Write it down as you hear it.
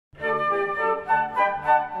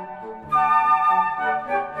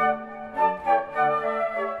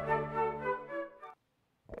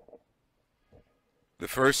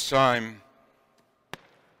first time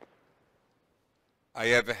I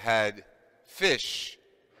ever had fish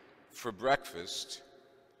for breakfast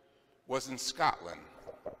was in Scotland.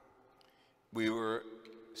 We were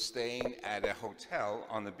staying at a hotel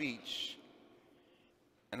on the beach,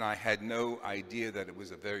 and I had no idea that it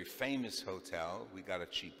was a very famous hotel. We got a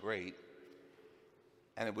cheap rate,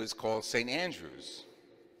 and it was called St. Andrews.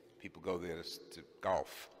 People go there to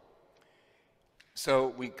golf. So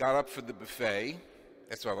we got up for the buffet.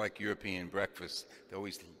 That's why I like European breakfast. They're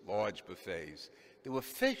always large buffets. There were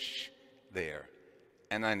fish there,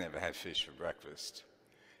 and I never had fish for breakfast.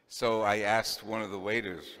 So I asked one of the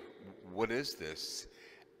waiters, "What is this?"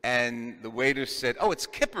 And the waiter said, "Oh, it's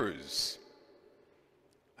kippers."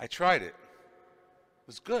 I tried it. It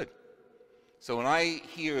was good. So when I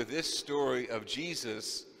hear this story of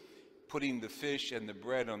Jesus putting the fish and the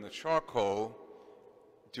bread on the charcoal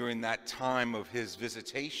during that time of his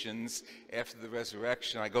visitations after the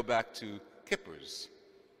resurrection, I go back to kippers.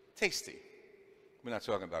 Tasty. We're not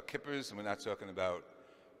talking about kippers, and we're not talking about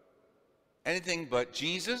anything but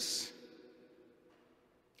Jesus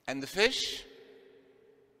and the fish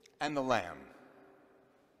and the lamb.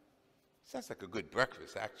 Sounds like a good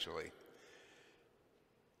breakfast, actually.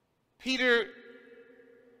 Peter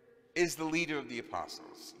is the leader of the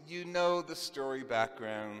apostles. You know the story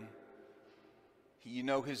background. You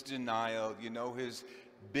know his denial. You know his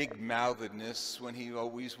big-mouthedness when he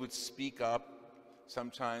always would speak up,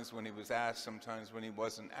 sometimes when he was asked, sometimes when he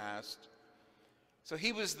wasn't asked. So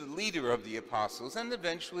he was the leader of the apostles, and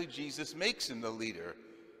eventually Jesus makes him the leader,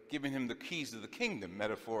 giving him the keys of the kingdom,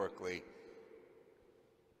 metaphorically.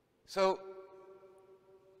 So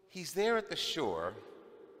he's there at the shore,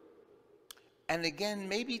 and again,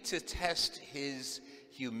 maybe to test his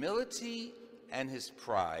humility and his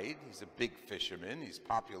pride. He's a big fisherman. He's a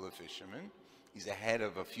popular fisherman. He's ahead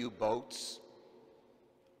of a few boats.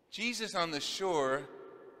 Jesus on the shore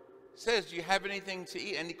says, "Do you have anything to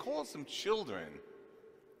eat?" And he calls them children.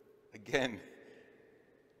 Again,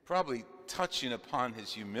 probably touching upon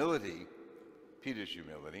his humility, Peter's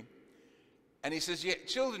humility. And he says, "Yeah,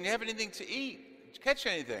 children, do you have anything to eat? Did you catch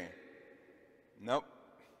anything?" "Nope.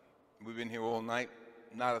 We've been here all night.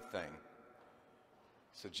 Not a thing."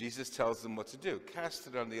 So Jesus tells them what to do. Cast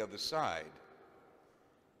it on the other side.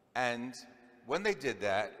 And when they did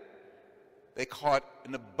that, they caught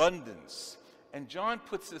an abundance. And John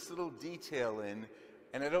puts this little detail in,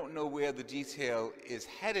 and I don't know where the detail is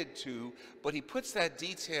headed to, but he puts that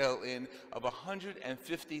detail in of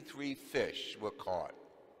 153 fish were caught.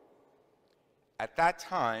 At that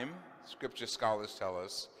time, scripture scholars tell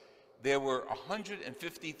us, there were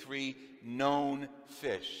 153 known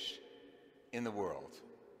fish in the world.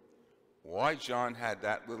 Why John had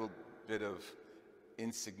that little bit of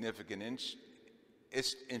insignificant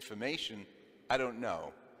information, I don't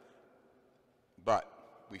know, but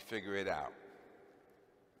we figure it out.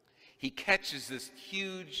 He catches this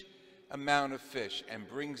huge amount of fish and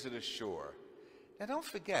brings it ashore. Now don't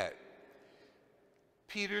forget,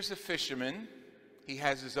 Peter's a fisherman. He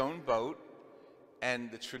has his own boat,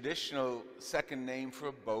 and the traditional second name for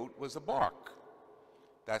a boat was a bark.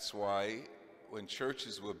 That's why when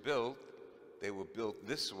churches were built, they were built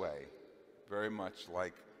this way, very much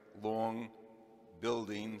like long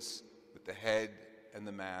buildings with the head and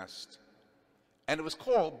the mast. And it was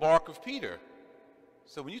called Bark of Peter.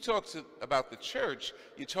 So when you talk about the church,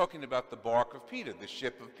 you're talking about the bark of Peter, the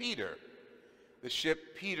ship of Peter. The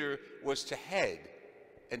ship Peter was to head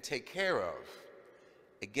and take care of.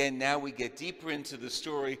 Again, now we get deeper into the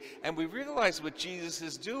story, and we realize what Jesus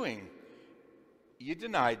is doing. You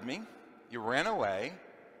denied me. You ran away.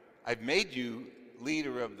 I've made you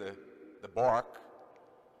leader of the bark.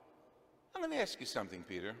 I'm going to ask you something,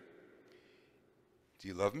 Peter. Do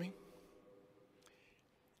you love me?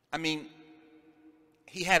 I mean,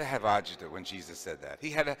 he had to have agita when Jesus said that.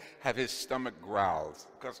 He had to have his stomach growled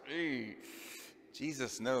because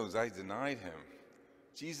Jesus knows I denied him.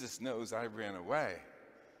 Jesus knows I ran away.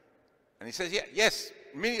 And he says, yes,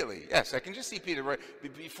 immediately, yes. I can just see Peter right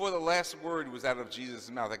before the last word was out of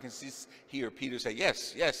Jesus' mouth. I can hear Peter say,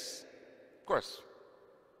 yes, of course.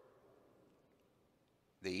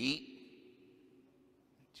 They eat.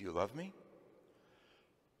 Do you love me?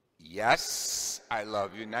 Yes, I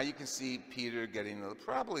love you. Now you can see Peter getting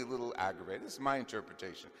probably a little aggravated. This is my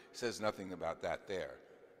interpretation. It says nothing about that there.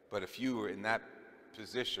 But if you were in that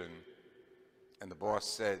position and the boss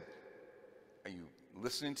said, "Are you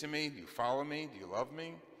listening to me? Do you follow me? Do you love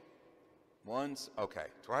me?" Once, okay.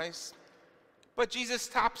 Twice. But Jesus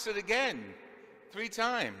tops it again, 3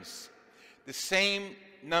 times. The same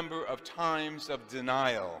number of times of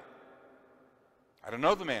denial. I don't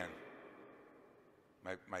know the man.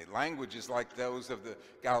 My language is like those of the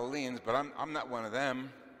Galileans, but I'm not one of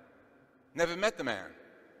them. Never met the man.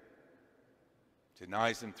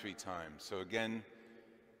 Denies him 3 times. So again,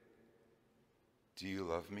 do you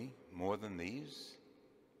love me more than these?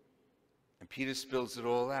 And Peter spills it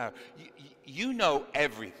all out. You know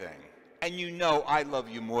everything, and you know I love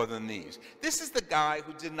you more than these. This is the guy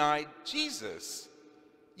who denied Jesus.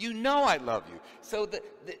 You know I love you. So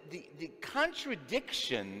the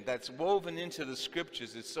contradiction that's woven into the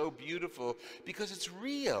scriptures is so beautiful because it's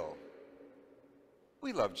real.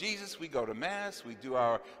 We love Jesus, we go to Mass, we do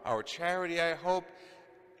our charity, I hope,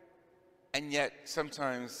 and yet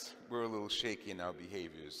sometimes we're a little shaky in our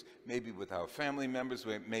behaviors. Maybe with our family members,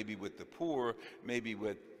 maybe with the poor, maybe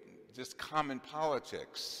with just common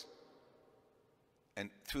politics. And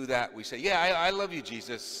through that we say, yeah, I love you,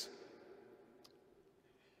 Jesus.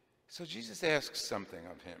 So Jesus asks something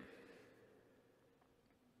of him.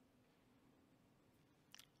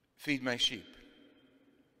 Feed my sheep,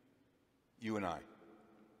 you and I.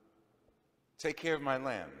 Take care of my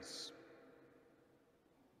lambs.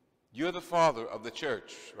 You're the father of the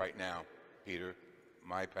church right now, Peter,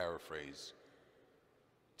 my paraphrase.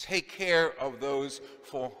 Take care of those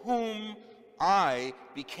for whom I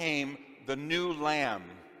became the new lamb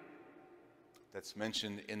that's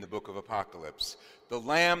mentioned in the book of Apocalypse. The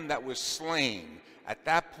lamb that was slain. At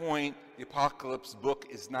that point, the Apocalypse book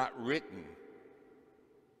is not written.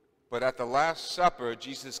 But at the Last Supper,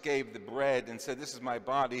 Jesus gave the bread and said, this is my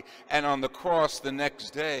body. And on the cross the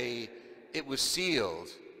next day, it was sealed.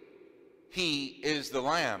 He is the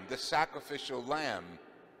lamb, the sacrificial lamb,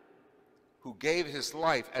 who gave his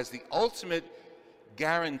life as the ultimate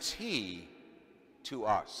guarantee to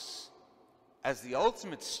us, as the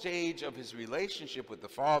ultimate stage of his relationship with the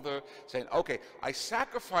Father, saying, okay, I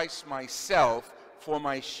sacrifice myself for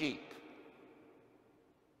my sheep.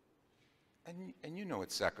 And you know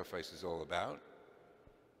what sacrifice is all about.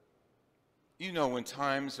 You know when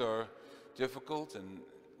times are difficult and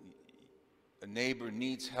a neighbor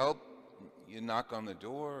needs help, you knock on the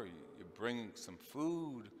door, you bring some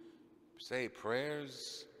food, say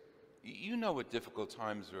prayers. You know what difficult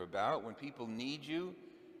times are about. When people need you,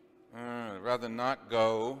 rather not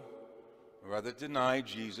go, rather deny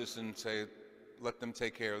Jesus and say, let them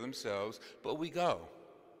take care of themselves. But we go.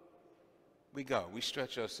 We go. We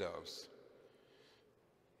stretch ourselves.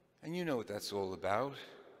 And you know what that's all about.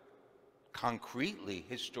 Concretely,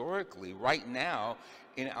 historically, right now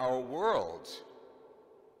in our world,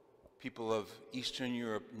 people of Eastern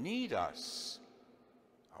Europe need us.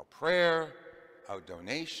 Our prayer, our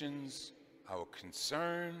donations, our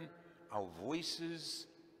concern, our voices.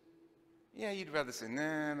 Yeah, you'd rather say,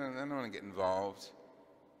 nah, I don't want to get involved.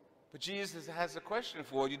 But Jesus has a question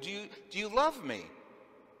for you. Do you love me?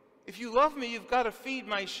 If you love me, you've got to feed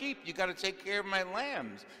my sheep. You've got to take care of my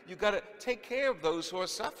lambs. You've got to take care of those who are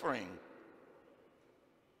suffering.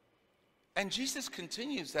 And Jesus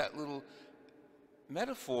continues that little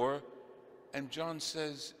metaphor, and John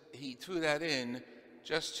says he threw that in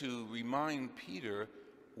just to remind Peter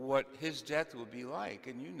what his death would be like.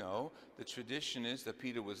 And you know, the tradition is that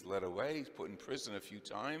Peter was led away, he's put in prison a few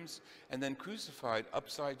times, and then crucified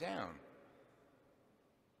upside down.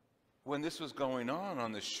 When this was going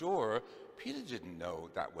on the shore, Peter didn't know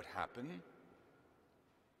that would happen.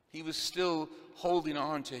 He was still holding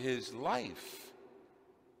on to his life.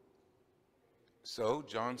 So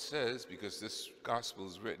John says, because this gospel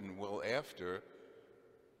is written well after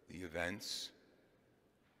the events,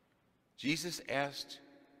 Jesus asked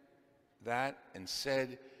that and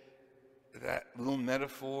said that little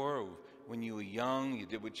metaphor of when you were young, you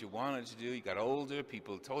did what you wanted to do. You got older,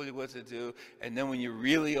 people told you what to do. And then when you're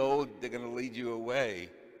really old, they're going to lead you away.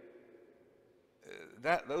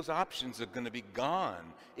 Those options are going to be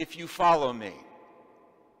gone if you follow me.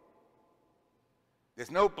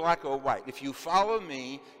 There's no black or white. If you follow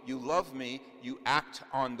me, you love me, you act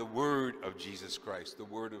on the word of Jesus Christ, the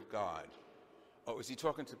word of God. Oh, is he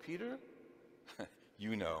talking to Peter?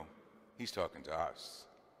 You know, he's talking to us.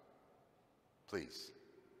 Please.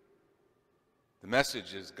 The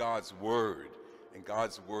message is God's word, and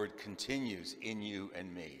God's word continues in you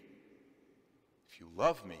and me. If you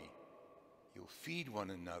love me, you'll feed one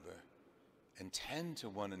another and tend to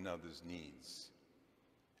one another's needs.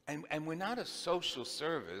 And we're not a social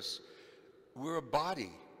service, we're a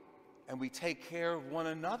body, and we take care of one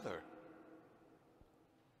another.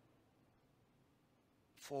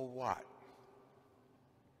 For what?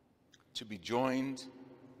 To be joined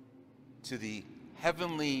to the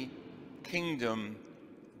heavenly kingdom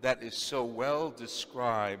that is so well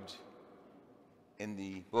described in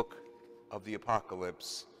the book of the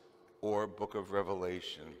Apocalypse or book of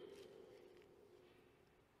Revelation.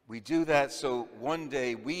 We do that so one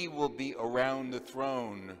day we will be around the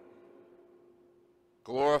throne,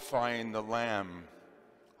 glorifying the Lamb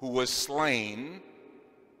who was slain,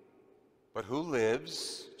 but who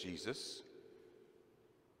lives, Jesus.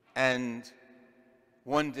 And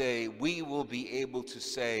one day we will be able to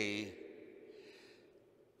say,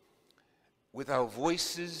 with our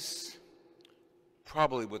voices,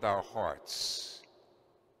 probably with our hearts,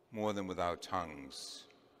 more than with our tongues,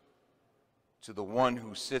 to the one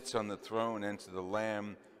who sits on the throne and to the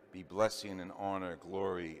Lamb be blessing and honor,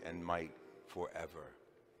 glory and might forever.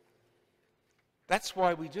 That's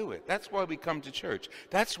why we do it. That's why we come to church.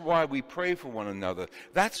 That's why we pray for one another.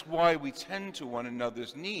 That's why we tend to one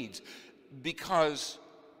another's needs, because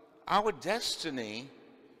our destiny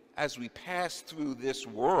as we pass through this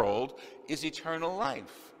world is eternal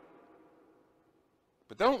life.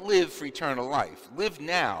 But don't live for eternal life. Live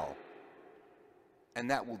now,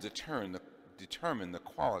 and that will determine the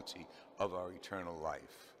quality of our eternal life.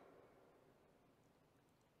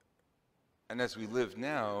 And as we live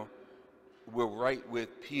now, we're right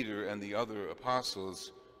with Peter and the other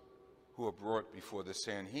apostles who are brought before the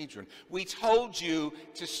Sanhedrin. We told you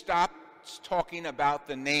to stop talking about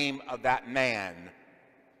the name of that man.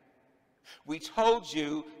 We told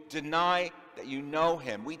you deny that you know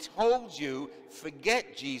him. We told you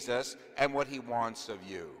forget Jesus and what he wants of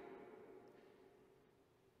you.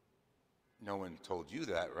 No one told you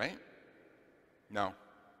that, right? No.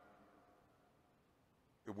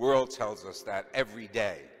 The world tells us that every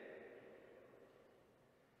day.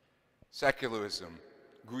 Secularism,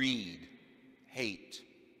 greed, hate,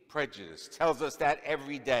 prejudice tells us that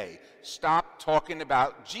every day. Stop talking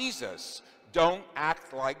about Jesus. Don't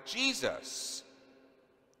act like Jesus.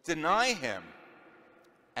 Deny him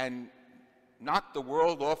and knock the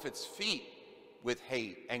world off its feet with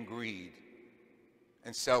hate and greed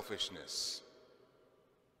and selfishness.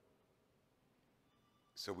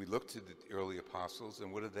 So we look to the early apostles,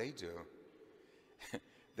 and what did they do?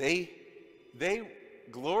 They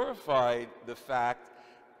glorified the fact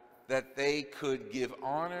that they could give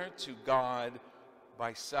honor to God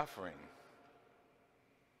by suffering.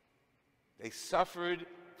 They suffered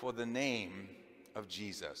for the name of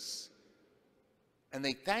Jesus. And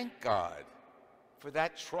they thank God for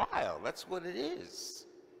that trial. That's what it is.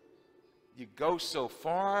 You go so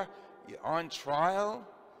far, you're on trial,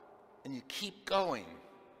 and you keep going.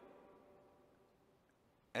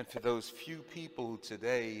 And for those few people who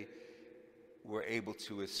today were able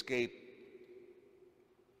to escape,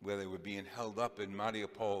 where they were being held up in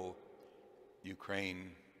Mariupol,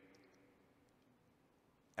 Ukraine,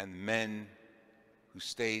 and men who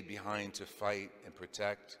stayed behind to fight and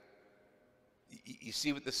protect. You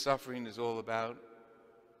see what the suffering is all about?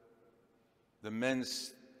 The men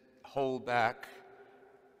hold back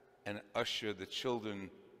and usher the children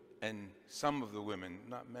and some of the women,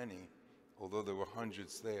 not many, although there were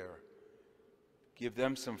hundreds there. Give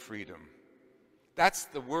them some freedom. That's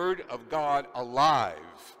the Word of God alive.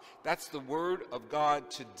 That's the Word of God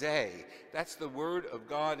today. That's the Word of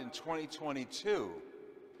God in 2022.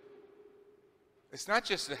 It's not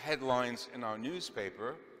just the headlines in our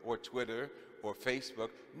newspaper or Twitter or Facebook.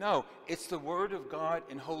 No, it's the Word of God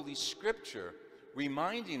in Holy Scripture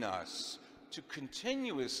reminding us to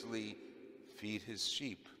continuously feed his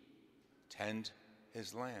sheep, tend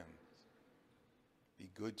his lambs, be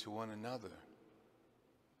good to one another.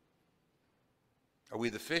 Are we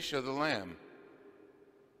the fish or the lamb?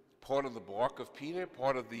 Part of the bark of Peter,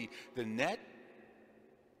 part of the net?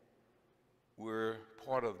 We're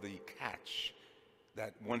part of the catch.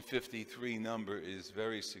 That 153 number is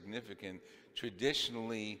very significant.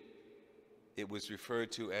 Traditionally, it was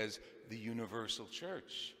referred to as the universal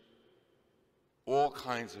church. All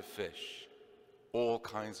kinds of fish, all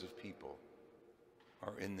kinds of people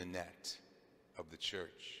are in the net of the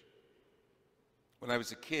church. When I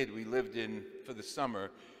was a kid, we lived in, for the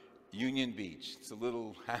summer, Union Beach. It's a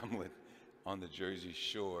little hamlet on the Jersey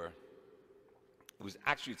Shore.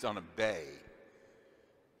 It's on a bay.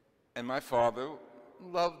 And my father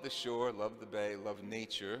loved the shore, loved the bay, loved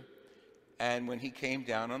nature. And when he came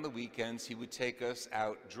down on the weekends, he would take us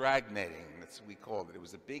out drag netting. That's what we called it. It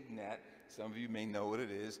was a big net. Some of you may know what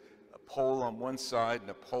it is. A pole on one side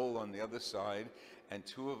and a pole on the other side. And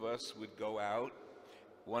two of us would go out.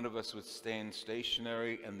 One of us would stand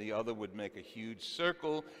stationary and the other would make a huge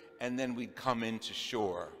circle, and then we'd come into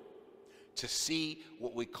shore to see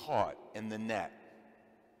what we caught in the net.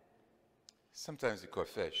 Sometimes we caught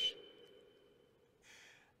fish.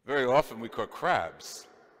 Very often we caught crabs.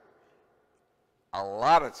 A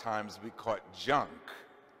lot of times we caught junk.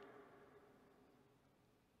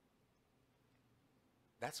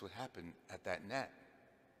 That's what happened at that net.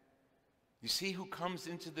 You see who comes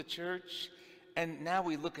into the church? And now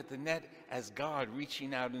we look at the net as God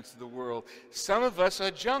reaching out into the world. Some of us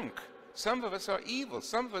are junk. Some of us are evil.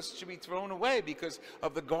 Some of us should be thrown away because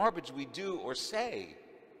of the garbage we do or say.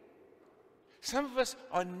 Some of us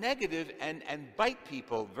are negative and bite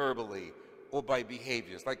people verbally or by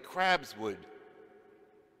behaviors, like crabs would.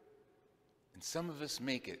 And some of us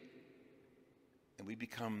make it, and we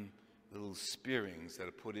become little spearings that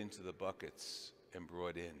are put into the buckets and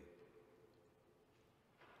brought in.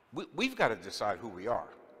 We've got to decide who we are.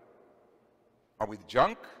 Are we the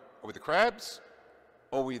junk? Are we the crabs?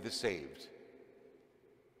 Or are we the saved?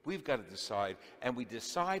 We've got to decide, and we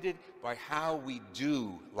decided by how we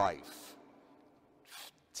do life.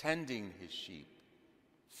 Tending his sheep,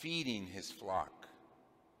 feeding his flock,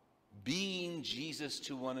 being Jesus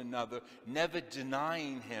to one another, never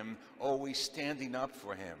denying him, always standing up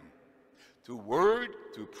for him. Through word,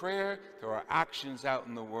 through prayer, through our actions out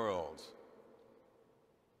in the world.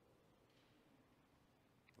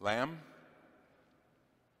 Lamb,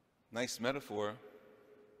 nice metaphor.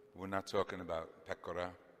 We're not talking about pecora.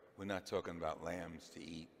 We're not talking about lambs to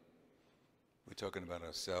eat. We're talking about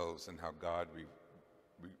ourselves and how God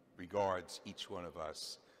regards each one of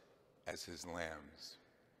us as his lambs.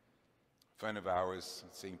 A friend of ours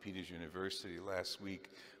at St. Peter's University last week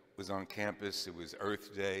was on campus. It was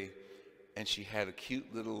Earth Day, and she had a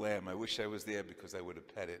cute little lamb. I wish I was there because I would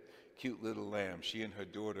have pet it. Cute little lamb. She and her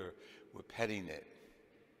daughter were petting it.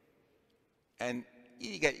 And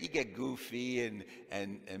you get goofy and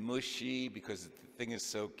mushy because the thing is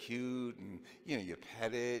so cute, and you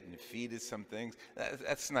pet it and feed it some things.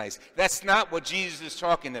 That's nice. That's not what Jesus is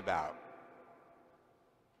talking about.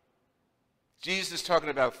 Jesus is talking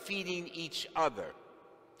about feeding each other.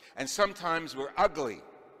 And sometimes we're ugly.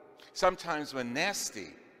 Sometimes we're nasty.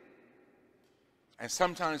 And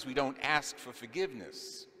sometimes we don't ask for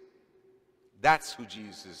forgiveness. That's who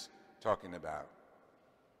Jesus is talking about.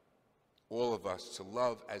 All of us to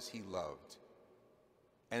love as he loved.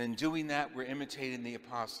 And in doing that, we're imitating the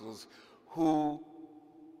apostles who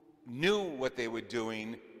knew what they were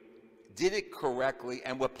doing, did it correctly,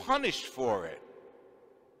 and were punished for it.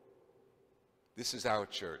 This is our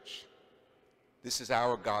church. This is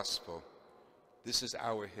our gospel. This is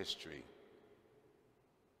our history.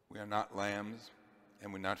 We are not lambs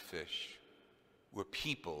and we're not fish. We're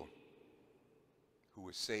people who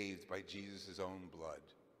were saved by Jesus' own blood.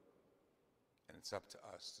 And it's up to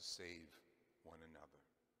us to save one another.